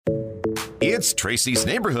It's Tracy's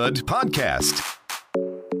Neighborhood Podcast.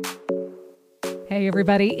 Hey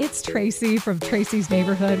everybody, it's Tracy from Tracy's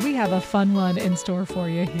Neighborhood. We have a fun one in store for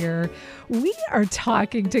you here. We are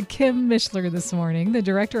talking to Kim Mishler this morning, the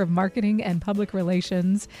Director of Marketing and Public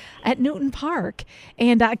Relations at Newton Park.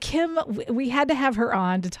 And Kim, we had to have her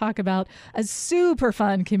on to talk about a super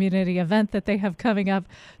fun community event that they have coming up,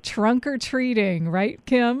 Trunk or Treating, right,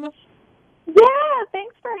 Kim? Yeah,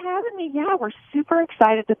 thanks for having me. Yeah, we're super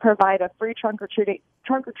excited to provide a free trunk or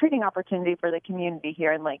treating opportunity for the community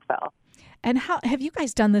here in Lakeville. And how have you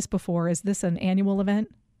guys done this before? Is this an annual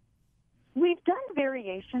event? We've done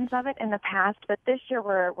variations of it in the past, but this year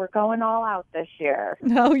we're going all out this year.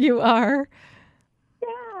 No, you are.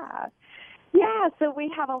 Yeah, so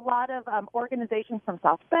we have a lot of organizations from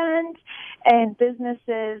South Bend and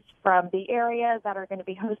businesses from the area that are going to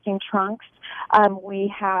be hosting trunks.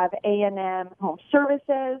 We have A&M Home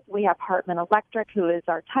Services. We have Hartman Electric, who is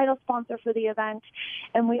our title sponsor for the event.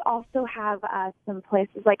 And we also have some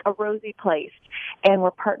places like a Rosie Place, and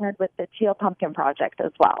we're partnered with the Teal Pumpkin Project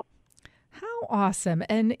as well. How awesome.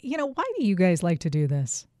 And, why do you guys like to do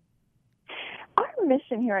this? Our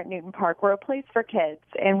mission here at Newton Park, we're a place for kids,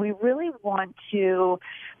 and we really want to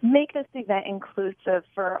make this event inclusive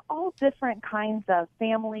for all different kinds of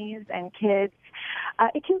families and kids.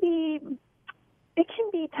 It can be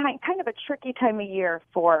kind of a tricky time of year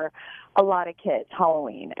for a lot of kids,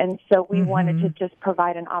 Halloween, and so we wanted to just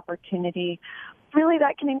provide an opportunity really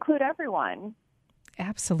that can include everyone.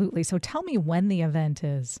 Absolutely. So tell me when the event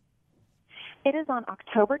is. It is on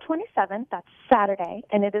October 27th, that's Saturday,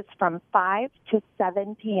 and it is from 5 to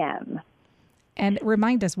 7 p.m. And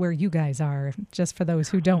remind us where you guys are, just for those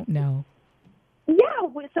who don't know. Yeah,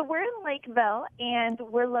 so we're in Lakeville, and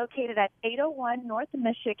we're located at 801 North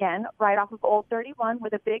Michigan, right off of Old 31,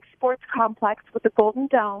 with a big sports complex with a Golden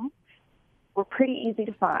Dome. We're pretty easy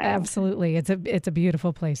to find. Absolutely. It's a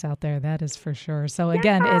beautiful place out there, that is for sure. So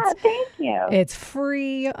again, thank you. It's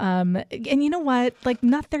free. And you know what?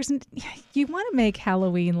 You want to make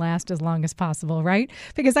Halloween last as long as possible, right?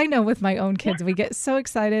 Because I know with my own kids, we get so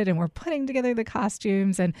excited and we're putting together the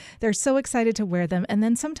costumes and they're so excited to wear them. And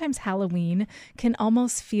then sometimes Halloween can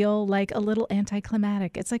almost feel like a little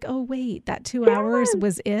anticlimactic. It's like, oh, wait, that 2 hours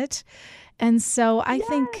was it. And so I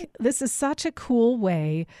think this is such a cool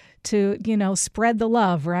way to, spread the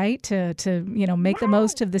love, right? To make the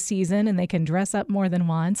most of the season, and they can dress up more than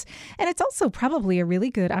once. And it's also probably a really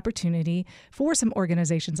good opportunity for some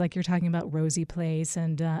organizations like you're talking about Rosie Place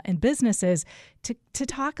and businesses to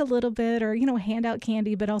talk a little bit or, hand out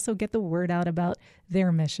candy, but also get the word out about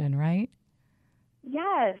their mission, right?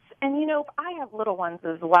 Yes, and I have little ones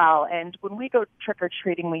as well, and when we go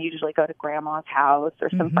trick-or-treating, we usually go to Grandma's house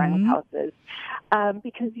or some friends' houses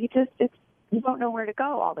because you don't know where to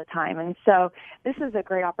go all the time, and so this is a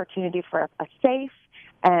great opportunity for a safe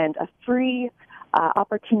and a free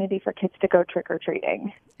opportunity for kids to go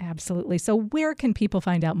trick-or-treating. Absolutely. So where can people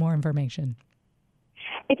find out more information?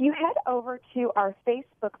 If you head over to our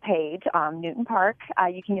Facebook page, Newton Park,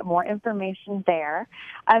 you can get more information there.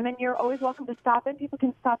 And you're always welcome to stop in. People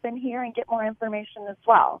can stop in here and get more information as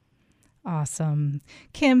well. Awesome.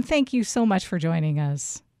 Kim, thank you so much for joining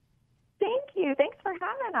us. Thank you. Thanks for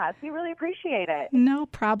having us. We really appreciate it. No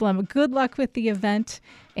problem. Good luck with the event.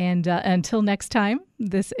 And until next time,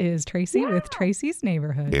 this is Tracy with Tracy's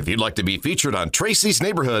Neighborhood. If you'd like to be featured on Tracy's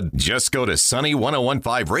Neighborhood, just go to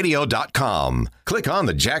sunny1015radio.com. Click on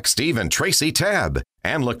the Jack, Steve, and Tracy tab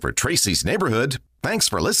and look for Tracy's Neighborhood. Thanks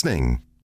for listening.